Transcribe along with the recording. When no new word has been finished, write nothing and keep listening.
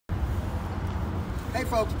Hey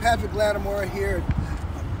folks, Patrick Lattimore here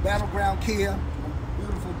at Battleground Kia,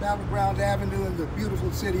 beautiful Battleground Avenue in the beautiful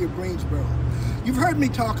city of Greensboro. You've heard me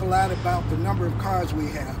talk a lot about the number of cars we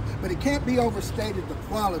have, but it can't be overstated the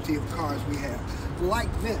quality of cars we have. Like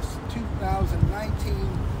this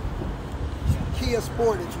 2019 Kia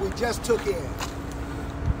Sportage we just took in.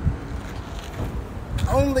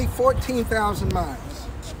 Only 14,000 miles.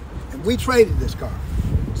 And we traded this car.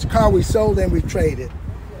 It's a car we sold and we traded.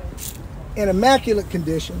 In immaculate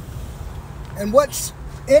condition. And what's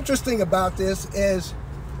interesting about this is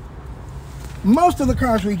most of the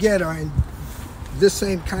cars we get are in this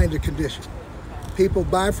same kind of condition. People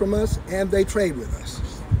buy from us and they trade with us.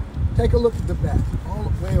 Take a look at the back, all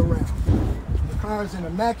the way around. The car is in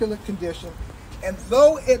immaculate condition, and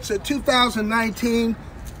though it's a 2019,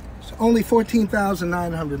 it's only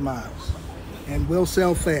 14,900 miles, and will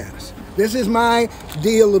sell fast. This is my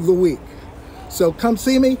deal of the week. So come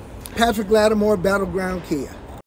see me, Patrick Lattimore, Battleground Kia.